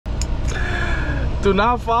Do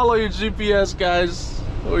not follow your GPS, guys,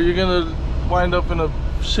 or you're gonna wind up in a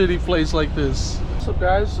shitty place like this. What's up,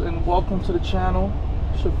 guys, and welcome to the channel.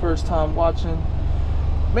 If it's your first time watching,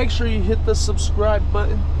 make sure you hit the subscribe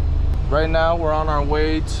button. Right now we're on our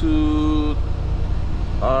way to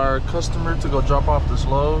our customer to go drop off this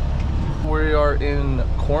load. We are in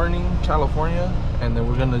Corning, California, and then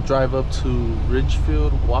we're gonna drive up to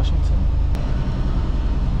Ridgefield, Washington.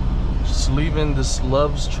 Just leaving this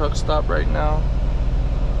Love's truck stop right now.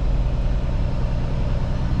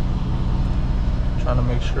 Trying to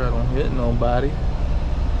make sure I don't hit nobody.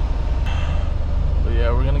 But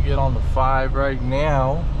yeah, we're gonna get on the 5 right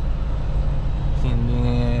now. And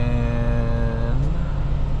then,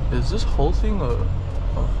 is this whole thing a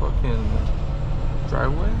fucking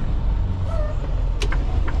driveway?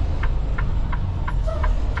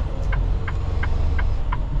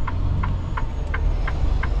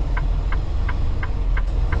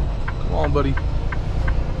 Come on, buddy.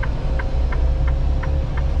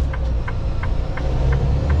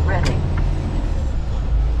 Ready.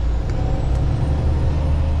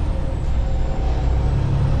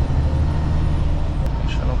 Make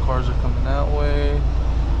sure no cars are coming that way.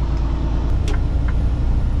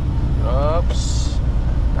 Ups.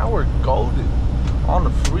 Now we're golden. On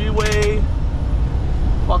the freeway.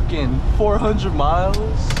 Fucking 400 miles.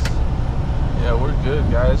 Yeah, we're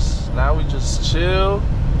good, guys. Now we just chill.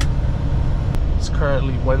 It's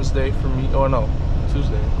currently Wednesday for me. Oh no,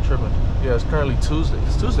 Tuesday. I'm tripping. Yeah, it's currently Tuesday.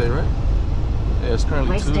 It's Tuesday, right? Yeah, it's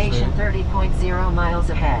currently Tuesday. Way station 30.0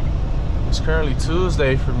 miles ahead. It's currently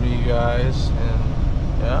Tuesday for me, guys, and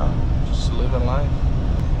yeah, just living life.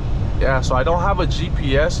 Yeah, so I don't have a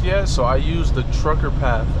GPS yet, so I use the Trucker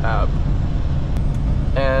Path app.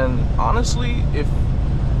 And honestly,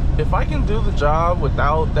 if I can do the job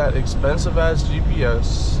without that expensive ass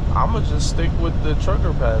GPS, I'ma just stick with the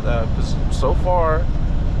Trucker Path app, because so far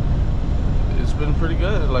it's been pretty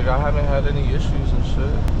good. Like, I haven't had any issues and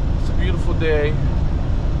shit. It's a beautiful day.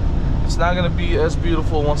 It's not gonna be as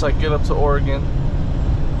beautiful once I get up to Oregon.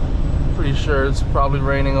 Pretty sure it's probably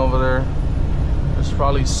raining over there. There's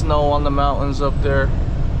probably snow on the mountains up there.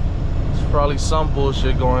 There's probably some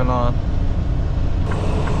bullshit going on.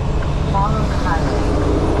 Follow the highway.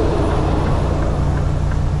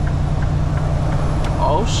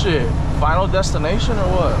 Oh shit, final destination or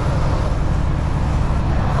what?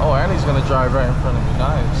 Oh, and he's gonna drive right in front of me,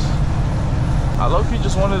 nice. I low-key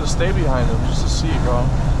just wanted to stay behind him just to see, bro.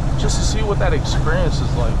 Just to see what that experience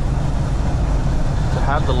is like. To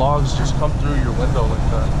have the logs just come through your window like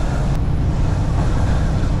that.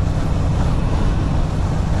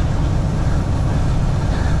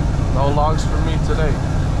 No logs for me today.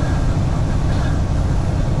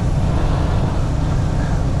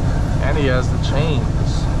 And he has the chains.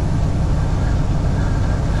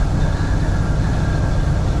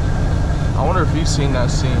 I wonder if he's seen that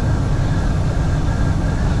scene.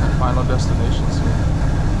 That Final Destination scene.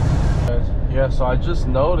 Yeah, so I just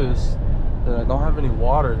noticed that I don't have any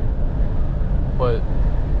water. But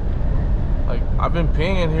like, I've been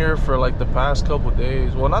peeing here for like the past couple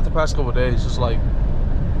days. Well, not the past couple days, just like,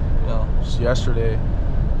 you know, just yesterday.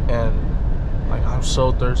 And like, I'm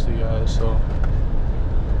so thirsty, guys. So,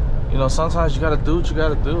 you know, sometimes you gotta do what you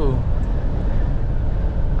gotta do.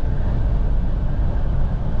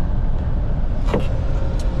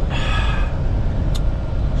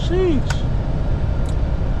 Sheesh.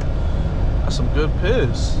 That's some good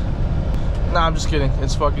piss. Nah, I'm just kidding.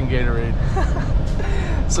 It's fucking Gatorade.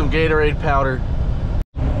 Some Gatorade powder.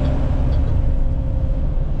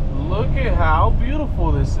 Look at how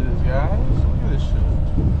beautiful this is, guys. Look at this shit.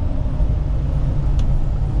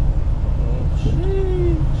 Oh,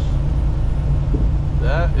 sheesh.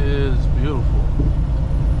 That is beautiful.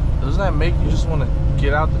 Doesn't that make you just want to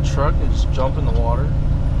get out the truck and just jump in the water?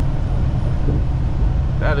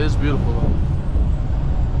 That is beautiful though.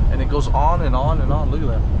 And it goes on and on and on. Look at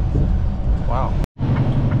that. Wow.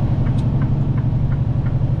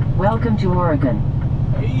 Welcome to Oregon.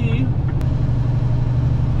 Hey.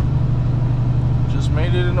 Just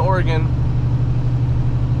made it in Oregon.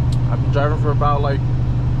 I've been driving for about like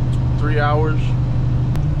 3 hours.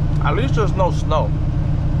 At least there's no snow.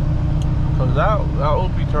 Cause that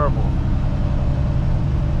would be terrible.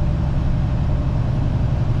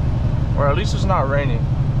 Or at least it's not raining.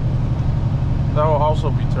 That will also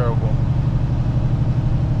be terrible.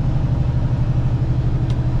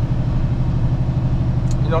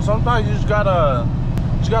 You know, sometimes you just gotta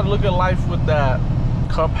look at life with that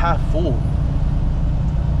cup half full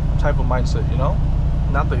type of mindset, you know?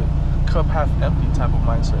 Not the cup half empty type of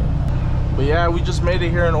mindset. But yeah, we just made it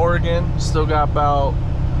here in Oregon. Still got about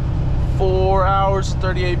 4 hours,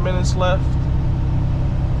 38 minutes left.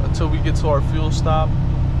 until we get to our fuel stop.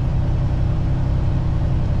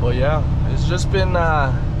 But yeah, it's just been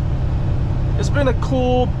it's been a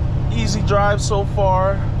cool, easy drive so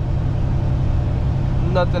far.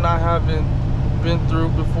 Nothing I haven't been through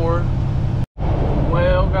before.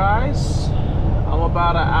 Well guys, I'm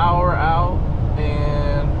about an hour out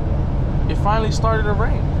and it finally started to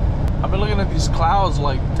rain. I've been looking at these clouds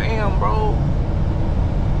like, damn bro,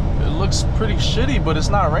 it looks pretty shitty, but it's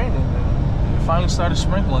not raining. It finally started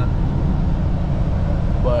sprinkling.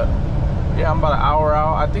 But yeah, I'm about an hour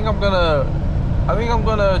out. I think I'm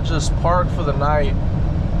gonna just park for the night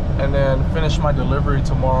and then finish my delivery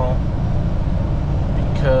tomorrow,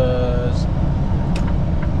 because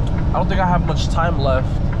I don't think I have much time left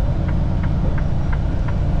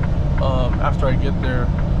after I get there.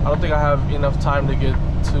 I don't think I have enough time to get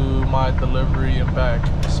to my delivery and back,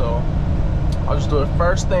 so I'll just do it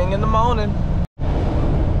first thing in the morning.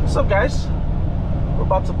 What's up guys? We're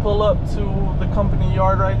about to pull up to the company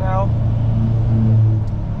yard right now.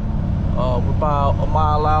 We're about a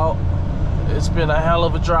mile out. It's been a hell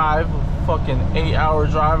of a drive, a fucking 8-hour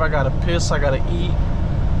drive. I gotta piss, I gotta eat.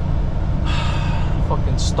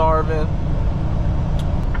 Fucking starving.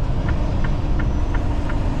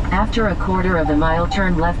 After a quarter of a mile,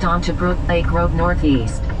 turn left onto Brook Lake Road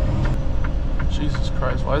Northeast. Jesus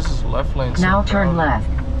Christ, why is this left lane so Now turn crowded?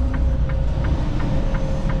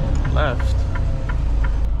 left. Left.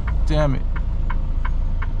 Damn it.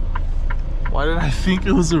 Why did I think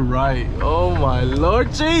it was a right? Oh my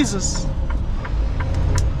Lord Jesus.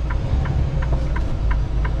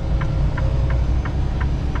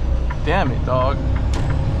 Damn it, dog.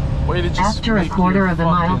 Way to just After a make quarter your of a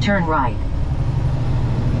mile, fucking- turn right.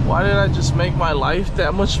 Why did I just make my life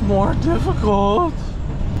that much more difficult?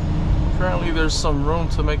 Apparently there's some room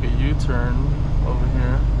to make a U-turn over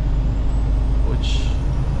here, which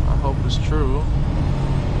I hope is true.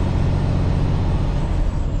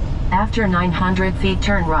 After 900 feet,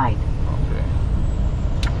 turn right.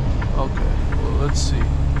 Okay, well, let's see.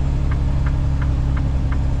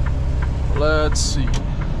 Let's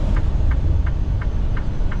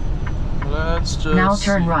just Now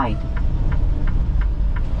turn see. right.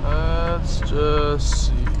 Let's just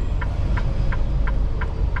see.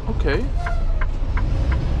 Okay.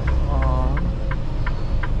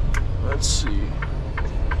 Let's see.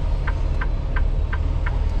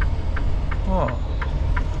 Huh.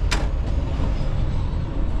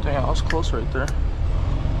 Dang, I was close right there.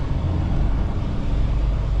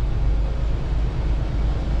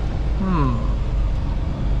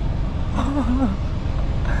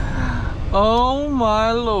 Oh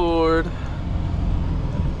my Lord.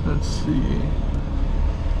 Let's see.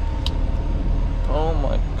 Oh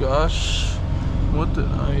my gosh. What did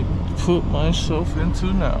I put myself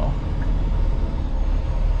into now?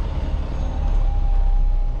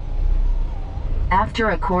 After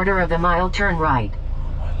a quarter of a mile, turn right.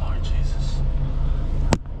 Oh my Lord Jesus.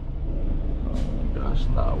 Oh my gosh,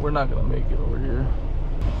 nah, we're not gonna make it over here.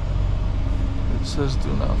 It says do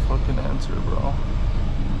not fucking enter, bro.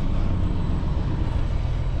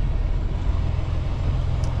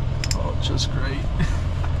 Oh, just great.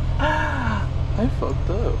 I fucked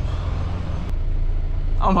up.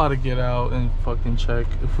 I'm about to get out and fucking check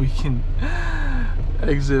if we can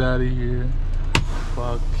exit out of here.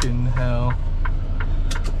 Fucking hell.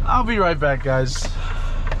 I'll be right back, guys.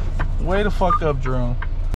 Way to fuck up drone.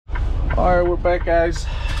 Alright, we're back, guys.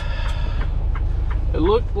 It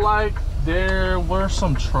looked like there were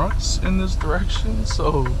some trucks in this direction,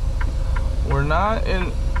 so we're not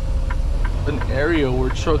in an area where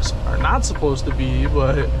trucks are not supposed to be,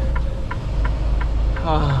 but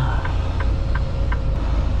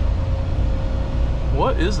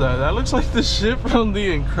what is that? That looks like the shit from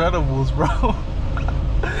The Incredibles, bro.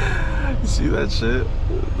 You see that shit?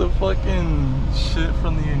 The fucking shit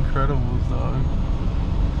from The Incredibles, dog.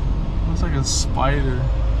 Looks like a spider.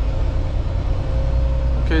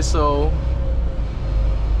 Okay, so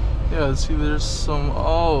yeah, see, there's some.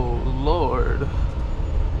 Oh Lord.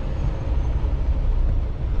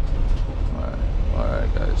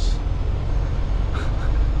 Alright guys.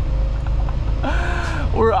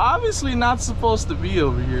 We're obviously not supposed to be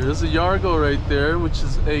over here. There's a Yargo right there, which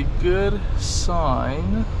is a good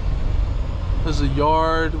sign. There's a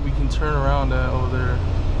yard we can turn around at over there.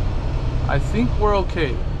 I think we're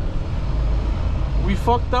okay. We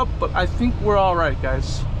fucked up, but I think we're alright,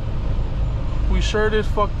 guys. We sure did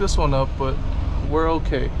fuck this one up, but we're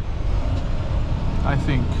okay. I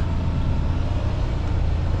think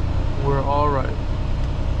we're alright.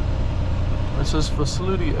 It says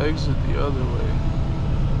facility exit the other way.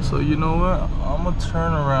 So you know what? I'm gonna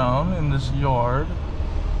turn around in this yard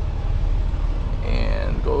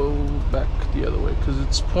and go the other way because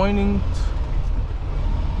it's pointing.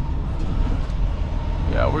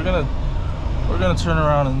 Yeah, we're gonna turn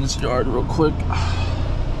around in this yard real quick.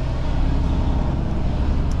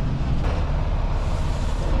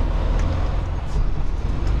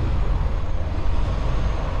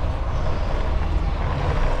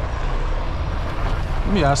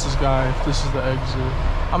 Let me ask this guy if this is the exit.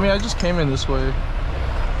 I mean, I just came in this way.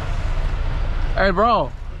 Hey,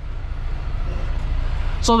 bro.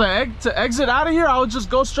 So to exit out of here, I would just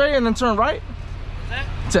go straight and then turn right? What's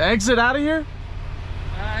that? To exit out of here?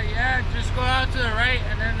 Yeah, just go out to the right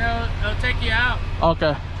and then they'll take you out.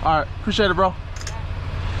 Okay. All right. Appreciate it, bro.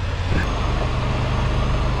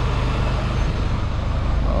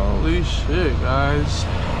 Holy shit, guys.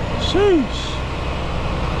 Sheesh.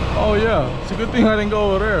 Oh yeah, it's a good thing I didn't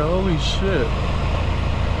go over there. Holy shit.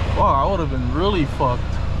 Wow, I would have been really fucked.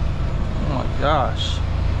 Oh my gosh.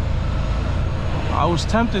 I was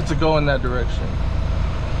tempted to go in that direction,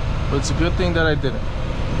 but it's a good thing that I didn't.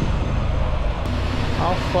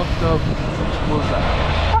 How fucked up was that?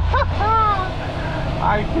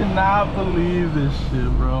 I cannot believe this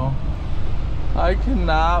shit, bro. I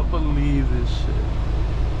cannot believe this shit.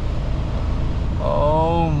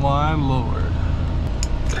 Oh my lord.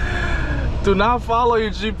 Do not follow your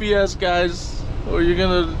GPS, guys, or you're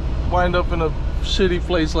gonna wind up in a shitty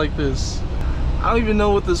place like this. I don't even know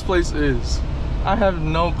what this place is. I have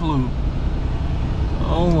no clue.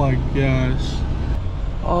 Oh my gosh.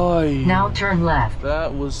 Oh yeah. Now turn left.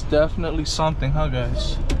 That was definitely something, huh,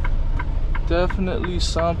 guys? Definitely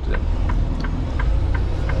something.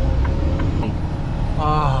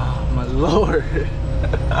 Oh my lord.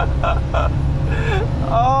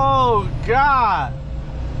 Oh god.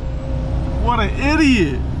 What an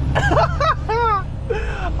idiot.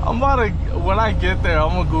 I'm about to, when I get there, I'm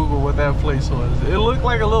gonna Google what that place was. It looked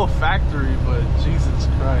like a little factory, but Jesus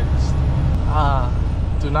Christ.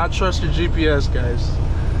 Do not trust your GPS, guys.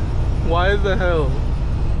 Why the hell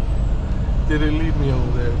did it lead me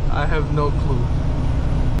over there? I have no clue.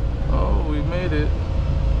 Oh, we made it.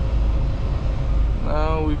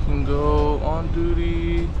 Now we can go on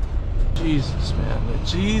duty. Jesus, man.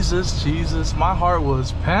 Jesus, Jesus. My heart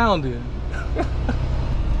was pounding.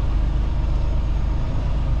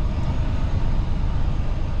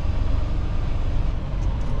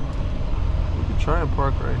 We could try and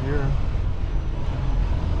park right here.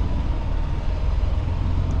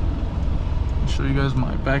 I'll show you guys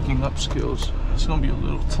my backing up skills. It's gonna be a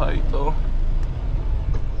little tight though.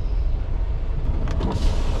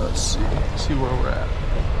 Let's see where we're at.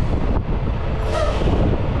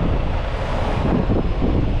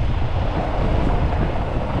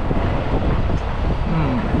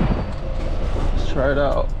 Let's try it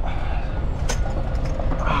out.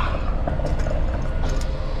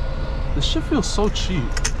 This shit feels so cheap.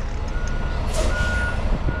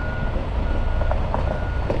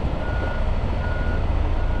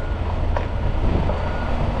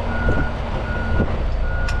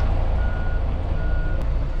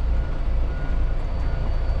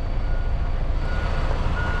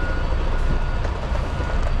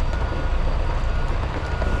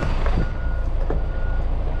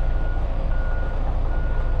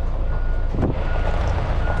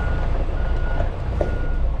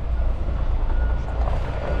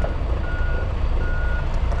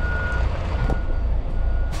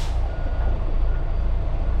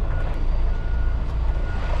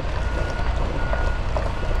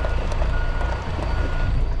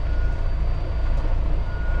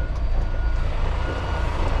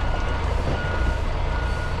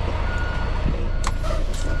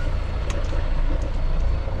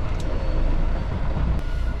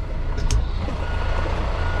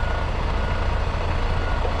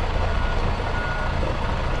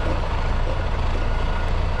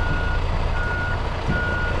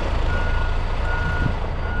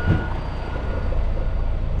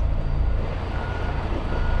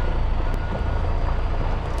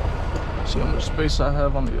 See how much space I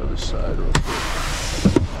have on the other side real quick.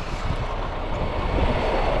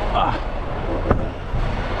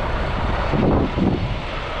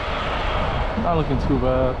 Not looking too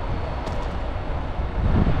bad.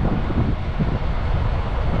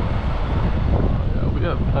 Yeah, we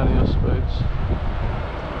have plenty of space.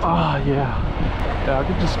 Yeah, I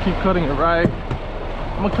could just keep cutting it right.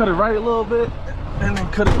 I'm gonna cut it right a little bit and then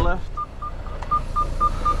cut it left.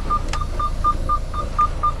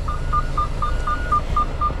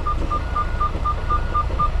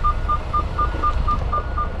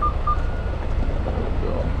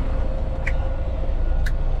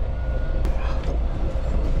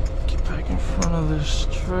 This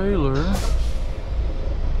trailer.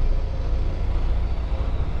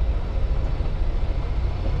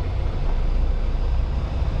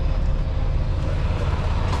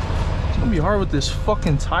 car with this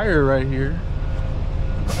fucking tire right here.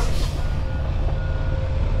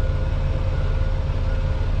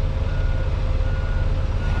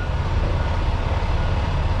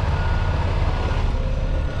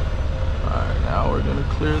 Alright, now we're gonna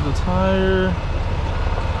clear the tire.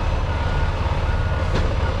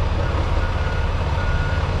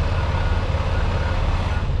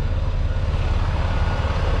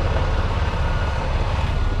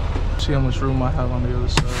 See how much room I have on the other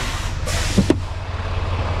side.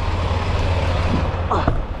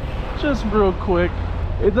 Just real quick,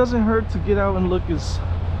 it doesn't hurt to get out and look as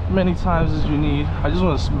many times as you need. I just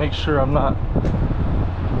want to make sure I'm not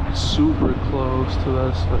super close to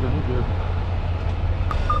that side. I'm good.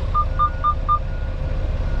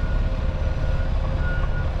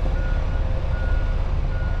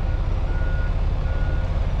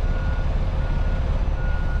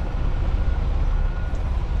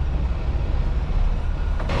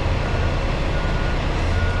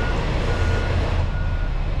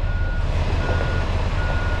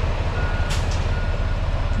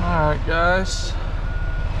 Alright guys,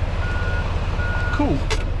 cool.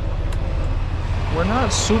 We're not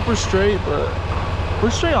super straight, but we're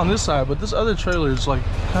straight on this side, but this other trailer is like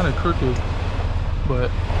kind of crooked. But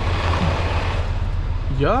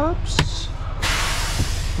yups,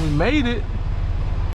 we made it.